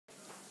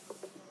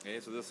Okay,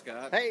 so this is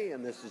Scott. Hey,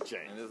 and this is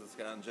Jay. And this is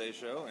Scott and Jay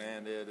Show,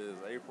 and it is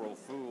April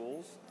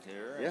Fool's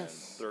here.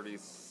 Yes. And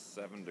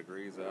 37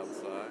 degrees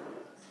outside.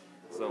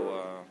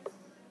 So,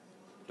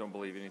 don't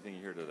believe anything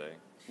you hear today.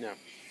 No,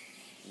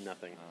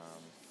 nothing.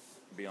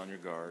 Be on your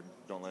guard.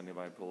 Don't let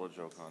anybody pull a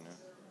joke on you.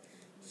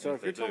 So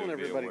if you're telling be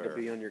everybody to aware.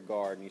 be on your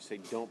guard and you say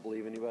don't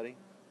believe anybody,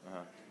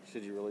 Uh-huh.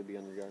 should you really be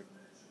on your guard?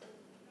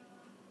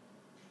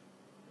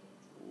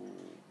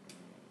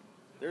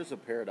 There's a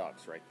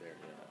paradox right there.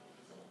 Yeah.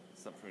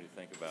 It's something for me to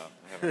think about.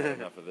 I haven't had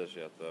enough of this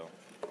yet, though.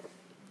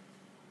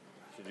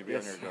 Should you be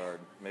on Yes. your guard?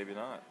 Maybe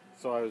not.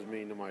 So I was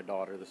mean to my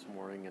daughter this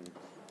morning, and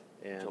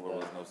Until there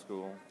was no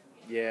school.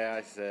 yeah,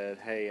 I said,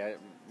 hey,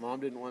 Mom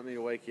didn't want me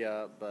to wake you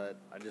up, but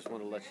I just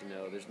want to let you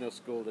know there's no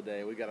school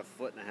today. We got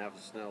 1.5 feet of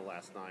snow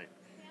last night.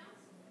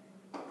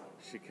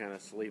 She kind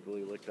of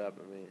sleepily looked up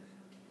at me.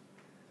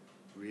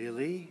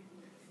 Really?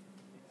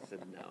 I said,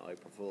 no,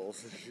 April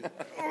Fools. She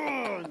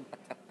and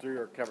threw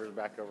her covers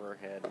back over her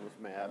head and was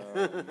mad.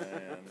 Oh,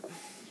 man.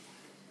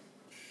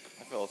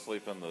 I fell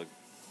asleep in the...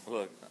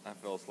 Look, I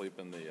fell asleep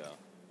in the...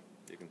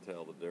 you can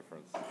tell the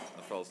difference.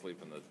 I fell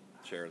asleep in the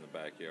chair in the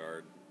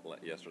backyard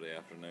yesterday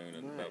afternoon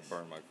and about Nice.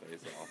 burned my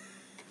face off.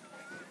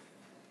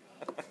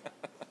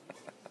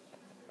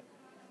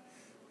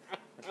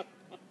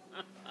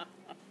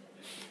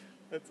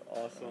 That's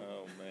awesome.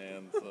 Oh,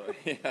 man. So,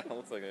 yeah, it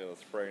looks like I got a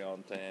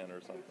spray-on tan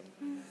or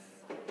something.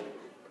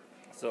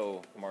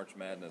 So, March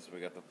Madness,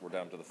 we're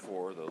down to the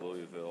 4, the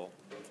Louisville,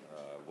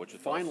 Wichita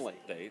Finally.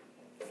 State.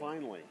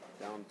 Finally,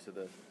 down to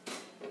the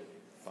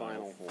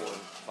Final Four.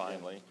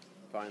 Finally.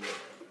 Finally.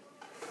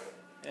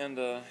 And,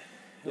 who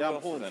Yeah, I'm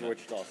else pulling is in for it?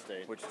 Wichita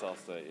State. Wichita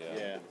State, yeah.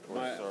 Yeah. Of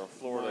course, our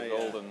Florida my,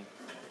 Golden.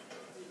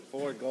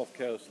 Florida Gulf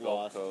Coast Gulf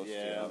lost. Coast,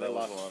 yeah, they that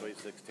was lost the one. Sweet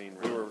 16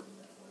 We round. were...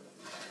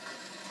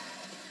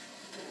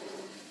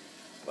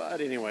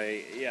 But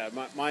anyway, yeah,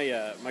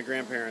 my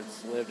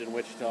grandparents lived in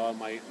Wichita.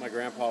 My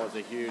grandpa was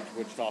a huge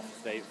Wichita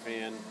State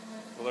fan,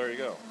 Well, there you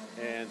go.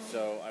 and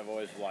so I've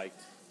always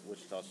liked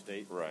Wichita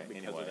State Right,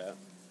 because anyway. of that.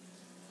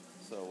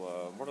 So,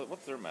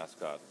 what's their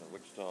mascot? The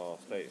Wichita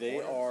State. They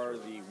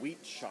Hornets? are the Wheat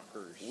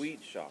Shockers. Wheat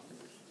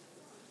Shockers.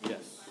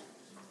 Yes.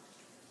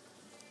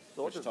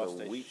 So, what does Wichita the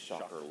State Wheat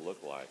Shocker. Shocker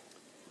look like?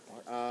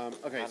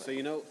 Okay, so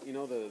you know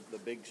the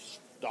big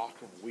stalk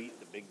of wheat,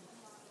 the big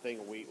thing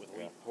of wheat with Yeah.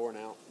 wheat pouring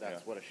out. That's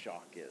Yeah. what a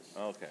shock is.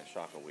 Okay,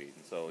 shock of wheat.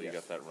 And so you Yes.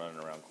 got that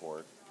running around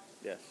court.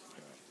 Yes.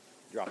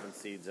 Dropping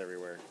seeds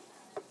everywhere.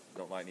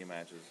 Don't light any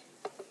matches.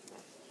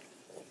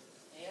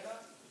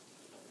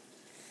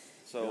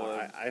 So,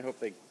 No, I hope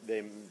they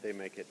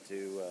make it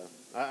to.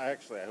 I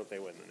hope they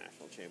win the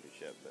national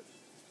championship. But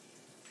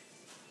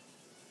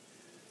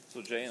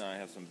so Jay and I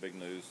have some big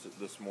news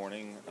this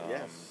morning.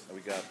 Yes. We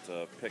got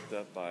picked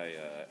up by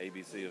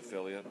ABC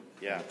affiliate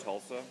Yeah. in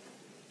Tulsa.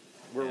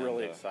 we're And,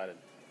 really excited.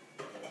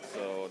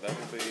 So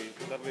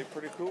that'll be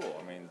pretty cool.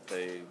 I mean,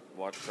 they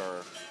watched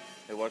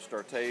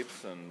our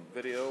tapes and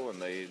video,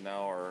 and they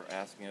now are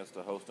asking us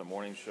to host a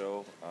morning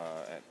show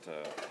at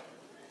the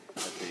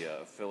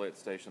affiliate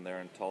station there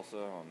in Tulsa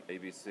on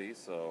ABC.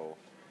 So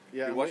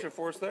Yeah, be watching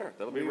for us there.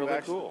 That'll be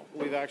really cool.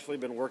 We've actually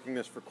been working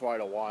this for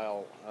quite a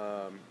while.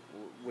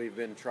 We've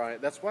been trying.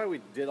 That's why we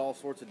did all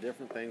sorts of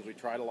different things. We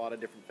tried a lot of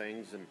different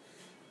things, and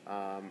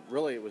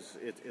really,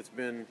 it's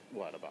been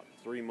about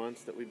 3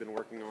 months that we've been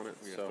working on it.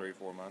 We got So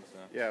 3-4 months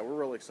now. yeah, we're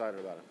really excited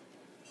about it.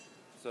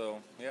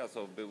 So yeah,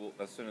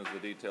 as soon as the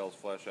details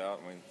flesh out,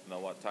 and we know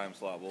what time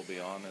slot we'll be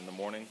on in the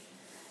morning,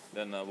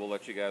 then we'll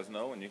let you guys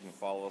know, and you can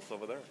follow us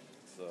over there.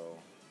 So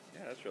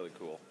yeah, that's really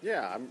cool.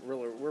 Yeah,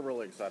 we're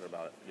really excited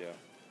about it. Yeah.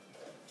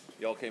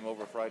 Y'all came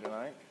over Friday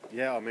night.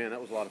 Yeah, oh man, that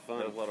was a lot of fun.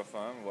 That was a lot of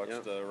fun.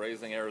 Watched Yeah.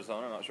 Raising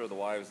Arizona. Not sure the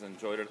wives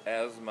enjoyed it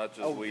as much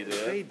as we did.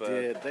 They but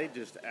did. They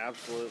just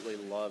absolutely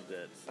loved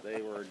it.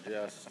 They were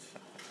just.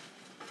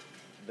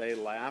 They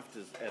laughed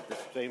at the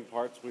same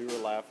parts we were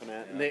laughing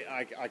at, and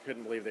I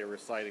couldn't believe they were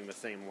reciting the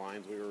same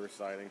lines we were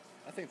reciting.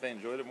 I think they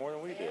enjoyed it more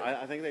than we did.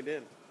 I think they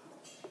did.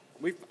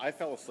 I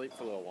fell asleep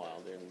for a little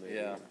while during the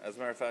Yeah. As a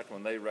matter of fact,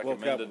 when they woke up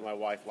recommended, with my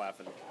wife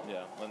laughing.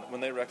 yeah,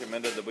 when they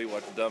recommended that we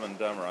watch Dumb and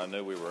Dumber, I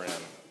knew we were in.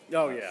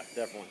 Oh yeah,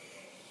 definitely.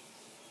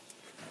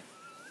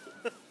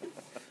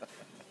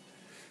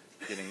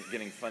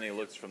 Getting funny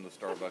looks from the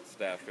Starbucks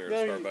staff here No,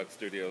 at Starbucks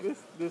Studios.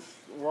 This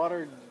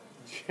water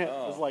jet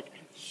Oh. was like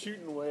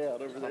shooting way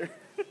out over there.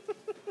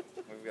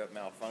 We've got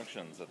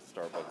malfunctions at the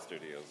Starbucks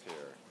Studios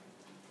here.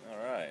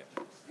 All right.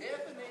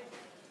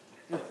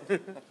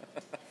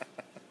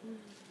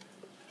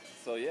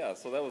 So yeah,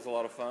 so that was a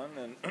lot of fun,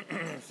 and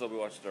so we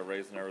watched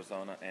Raised in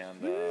Arizona,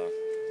 and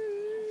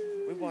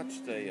we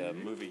watched a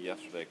movie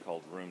yesterday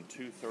called Room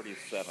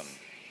 237.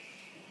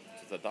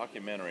 It's a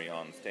documentary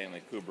on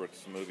Stanley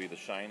Kubrick's movie The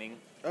Shining,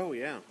 Oh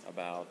yeah.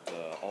 about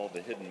all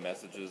the hidden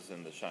messages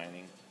in The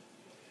Shining,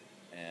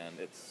 and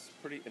it's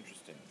pretty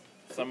interesting.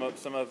 Some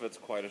of it's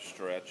quite a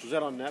stretch. Was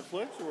that on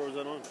Netflix or where was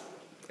that on?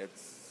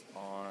 It's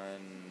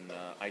on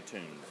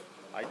iTunes.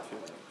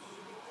 iTunes.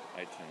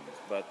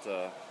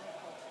 But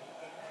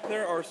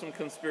there are some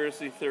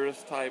conspiracy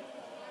theorist type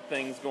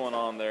things going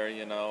on there.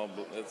 You know,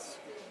 it's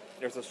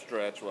there's a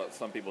stretch what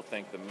some people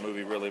think the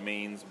movie really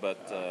means, but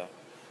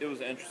it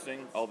was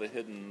interesting. All the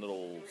hidden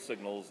little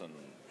signals and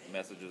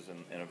messages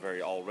in a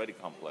very already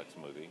complex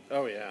movie.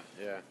 Oh yeah,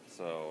 yeah.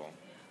 So,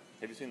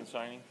 have you seen The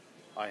Shining?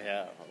 I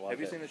have. I Have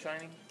you it. seen The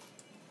Shining?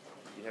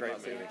 You have Great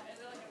not seen movie. it?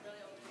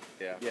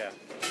 Yeah. Yeah.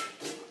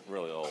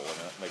 Really old, and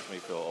that makes me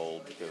feel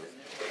old because.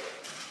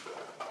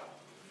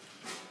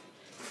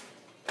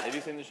 Have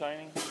you seen The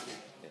Shining?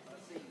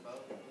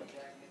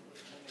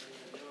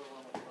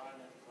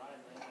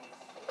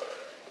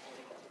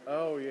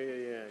 Oh yeah.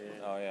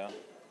 Oh yeah,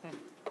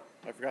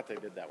 I forgot they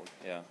did that one.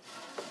 yeah.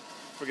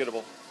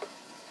 Forgettable.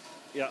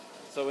 Yeah.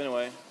 So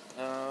anyway,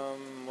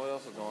 what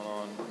else is going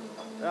on?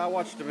 I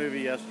watched a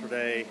movie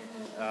yesterday.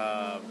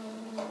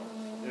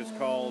 It was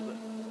called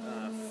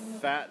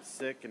Fat,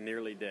 Sick, and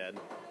Nearly Dead.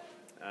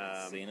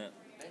 Seen it?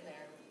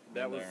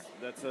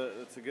 That's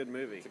a good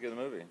movie. It's a good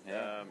movie.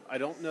 Yeah, I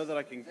don't know that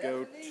I can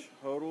go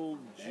total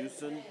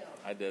juicing.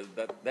 I did.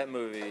 That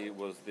movie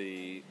was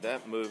the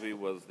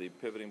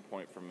pivoting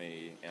point for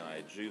me, and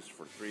I juiced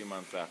for 3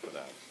 months after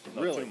that.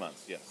 No, Really? 2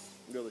 months. Yes,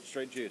 Really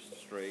straight juice.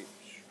 straight.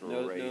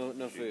 No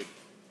juice. food.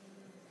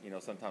 You know,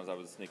 sometimes I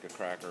would sneak a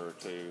cracker or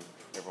two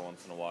every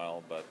once in a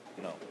while, but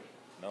no,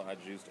 I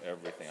juiced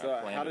everything. So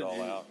I planned it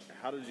all out.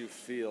 how did you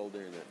feel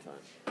during that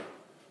time?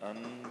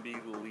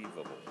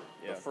 Unbelievable.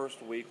 Yeah. The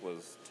first week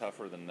was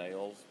tougher than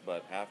nails,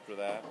 but after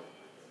that,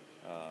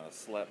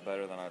 slept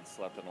better than I'd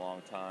slept in a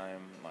long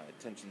time. My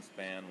attention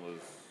span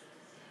was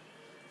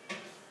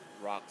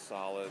rock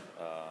solid.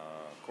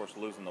 Of course,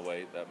 losing the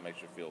weight, that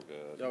makes you feel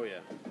good. Oh yeah.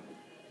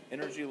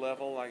 Energy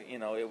level,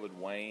 it would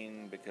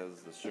wane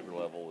because the sugar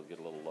level would get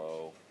a little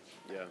low.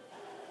 Yeah.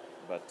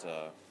 But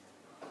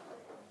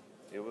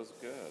it was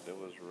good. It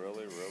was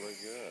really, really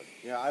good.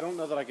 Yeah, I don't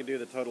know that I could do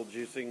the total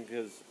juicing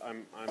because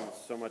I'm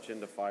so much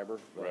into fiber.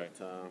 But,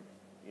 Right.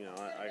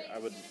 I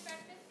would.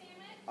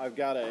 I've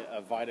got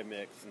a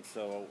Vitamix, and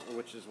so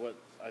which is what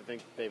I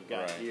think they've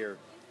got Right. here.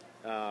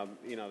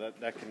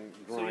 That can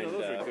So, grind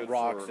those are good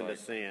rocks for, into like-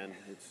 sand.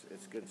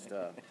 It's good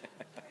stuff.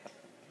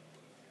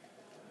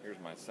 Here's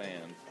my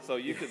sand. So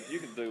you could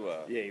do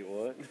You ate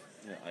what?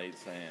 I ate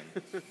sand.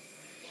 One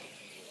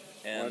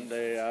And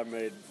day I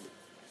made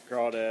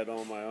crawdad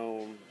on my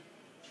own.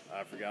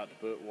 I forgot to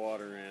put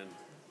water in.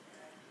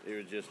 It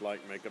was just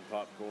like making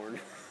popcorn.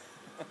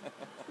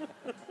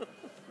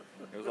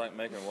 it was like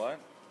making what?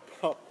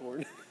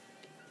 Popcorn.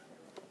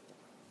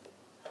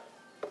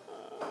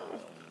 Oh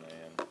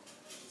man.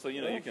 So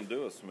you can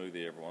do a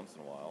smoothie every once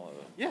in a while.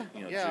 Yeah,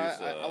 juice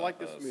I like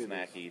the a smoothies.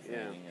 snacky thing,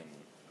 Yeah.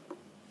 and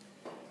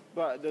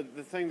But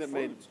the thing that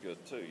made food's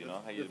good too. You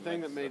know how you the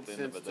thing mix that made at the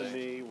end sense of the to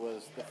day. me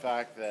was the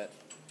fact that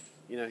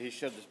he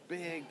showed this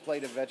big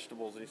plate of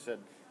vegetables and he said,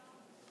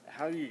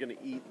 "How are you going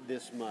to eat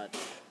this much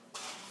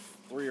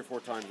 3 or 4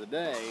 times a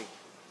day?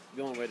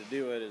 The only way to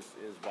do it is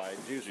by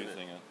juicing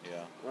Juicing it." it,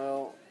 yeah.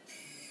 Well,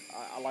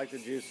 I like the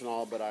juice and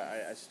all, but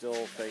I still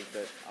think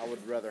that I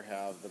would rather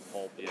have the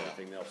pulp and Yeah.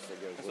 everything else that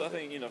goes So I with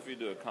think if you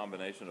do a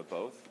combination of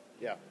both,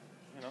 it. Yeah.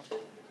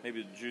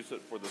 maybe juice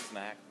it for the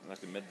snack, like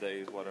the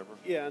middays, whatever.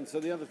 Yeah, and so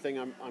the other thing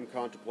I'm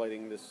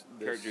contemplating this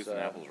Carrot juice and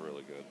apple's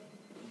really good.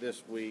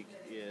 this week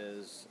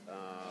is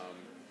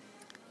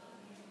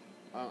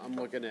I'm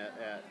looking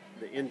at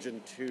the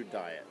Engine 2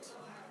 diet.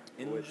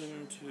 Which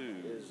Engine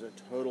 2. is a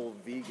total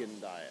vegan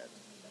diet.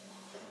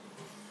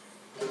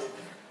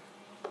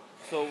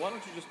 So why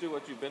don't you just do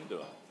what you've been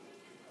doing?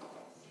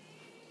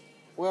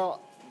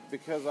 Well,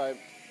 because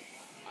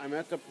I'm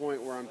at the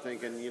point where I'm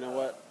thinking, you know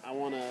what, I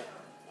want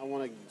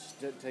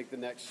to take the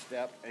next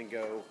step and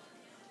go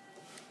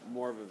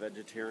more of a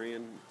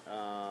vegetarian.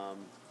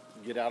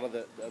 Get out of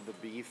the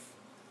beef,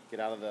 get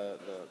out of the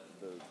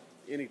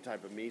any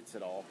type of meats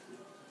at all.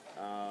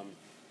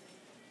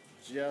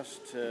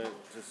 Just to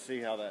see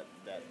how that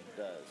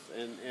does,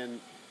 and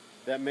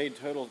that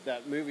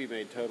movie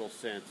made total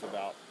sense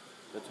about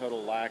the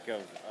total lack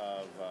of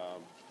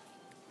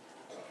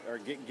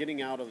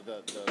getting out of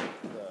the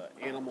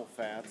animal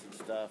fats and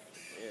stuff.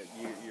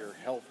 Your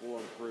health will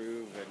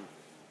improve, and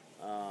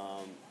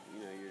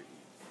your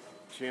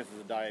chances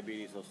of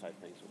diabetes, those type of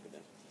things will go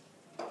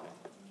down.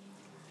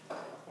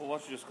 Well, why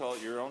don't you just call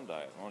it your own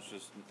diet? Why don't you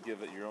just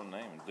give it your own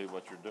name and do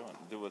what you're doing?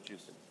 Do what you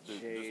do. J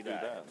Just do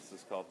diet. that. This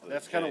is called the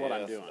That's kind of what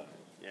I'm JS doing. diet.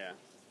 Yeah,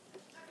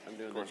 I'm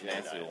doing Of course, the J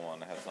Nancy diet. will want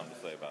to have something to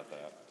say about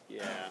that.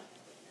 Yeah,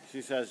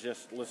 she says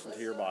just listen to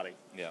your body.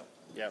 Yeah.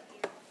 Yep.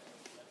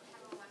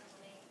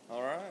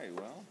 All right.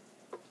 Well,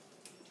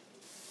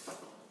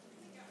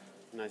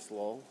 Nice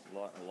lull.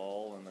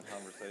 lull in the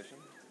conversation.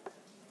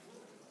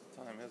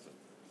 What time is it?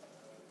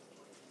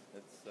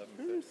 It's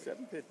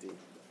 7:50. 7:50.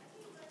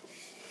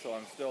 So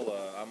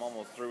I'm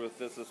almost through with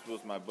this. This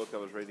was my book I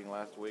was reading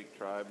last week,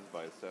 Tribes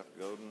by Seth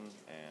Godin,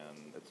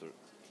 and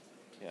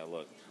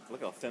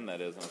look how thin that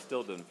is, and I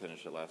still didn't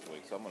finish it last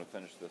week, so I'm going to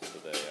finish this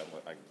today.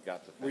 I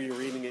got to finish. Were you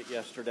reading it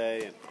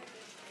yesterday? And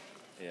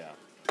Yeah,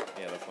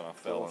 that's when I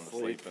fell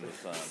asleep in the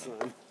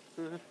sun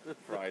and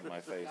fried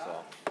my face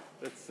off.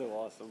 That's so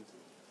awesome.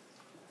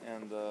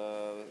 And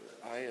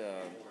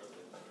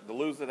the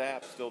Lose It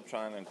app, still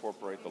trying to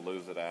incorporate the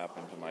Lose It app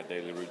into my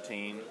daily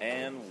routine,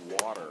 and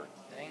water.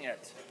 Dang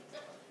it.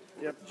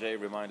 Yep. Jay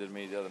reminded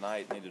me the other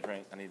night I need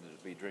to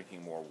be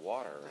drinking more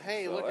water.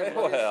 Hey, so, look at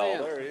well,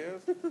 Sam. there he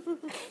is.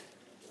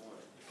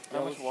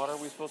 How much water are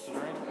we supposed to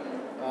drink?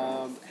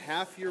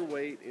 Half your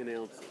weight in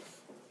ounces.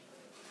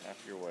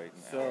 Half your weight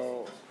in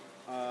So,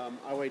 ounces.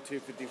 I weigh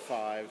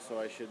 255, so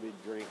I should be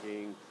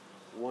drinking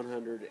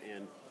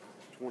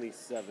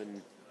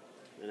 127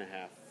 and a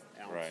half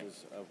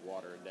ounces of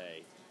water a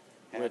day.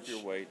 Half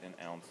your weight in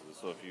ounces.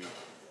 So if you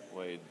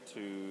weighed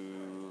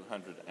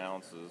 200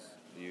 ounces,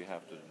 you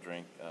have to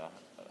drink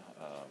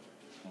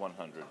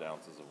 100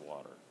 ounces of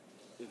water.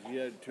 If you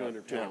had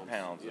 200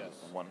 pounds, yes.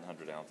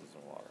 100 ounces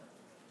of water.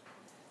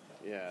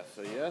 Yeah,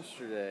 so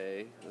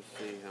yesterday, let's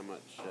see how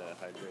much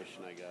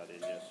hydration I got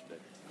in yesterday.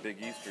 Big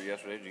Easter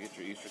yesterday. Did you get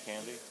your Easter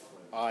candy?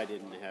 I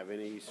didn't have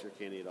any Easter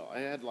candy at all. I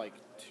had like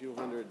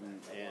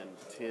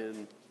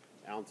 210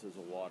 ounces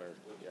of water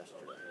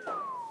yesterday.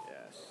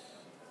 Yes.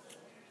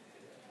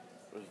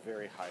 I was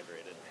very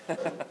hydrated.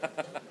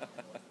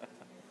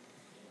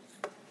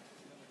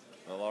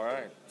 Well, all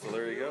right. So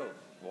there you go.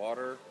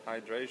 Water,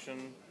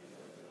 hydration,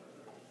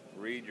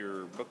 read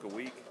your book a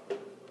week,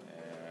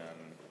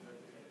 and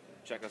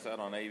check us out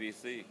on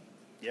ABC.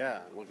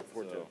 Yeah, looking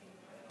forward to it.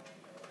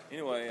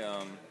 Anyway,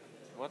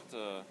 what's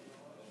the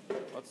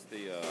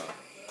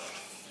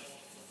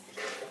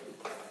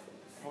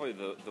probably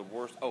the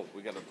worst? Oh,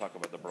 we got to talk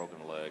about the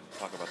broken leg.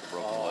 Talk about the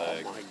broken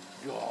leg. Oh my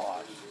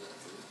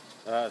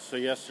gosh! So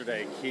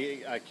yesterday,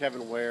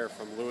 Kevin Ware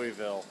from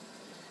Louisville,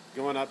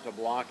 going up to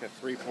block a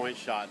three-point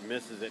shot,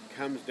 misses it,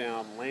 comes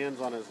down,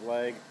 lands on his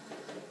leg,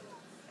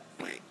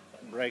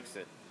 breaks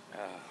it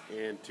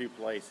in two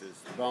places.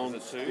 Bones,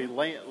 Was it two?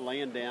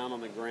 laying down on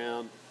the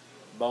ground,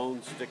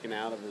 bones sticking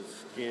out of his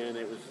skin.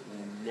 It was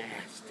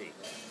nasty.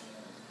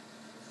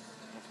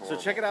 So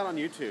check it out on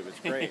YouTube. It's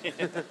great.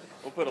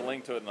 We'll put a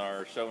link to it in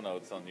our show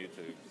notes on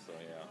YouTube. So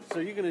yeah. So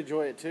you can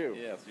enjoy it too.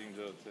 Yes, you can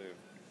do it too.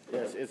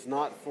 Yes, it's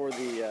not for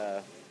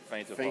the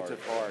Faint of faint heart.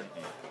 of heart.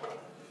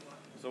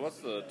 So what's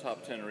the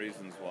top 10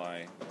 reasons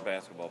why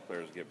basketball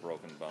players get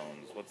broken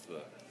bones? What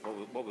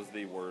was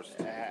the worst?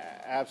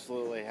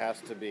 Absolutely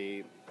has to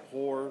be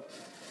poor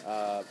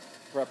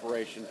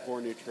preparation,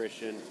 poor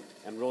nutrition,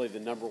 and really the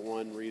number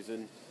one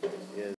reason is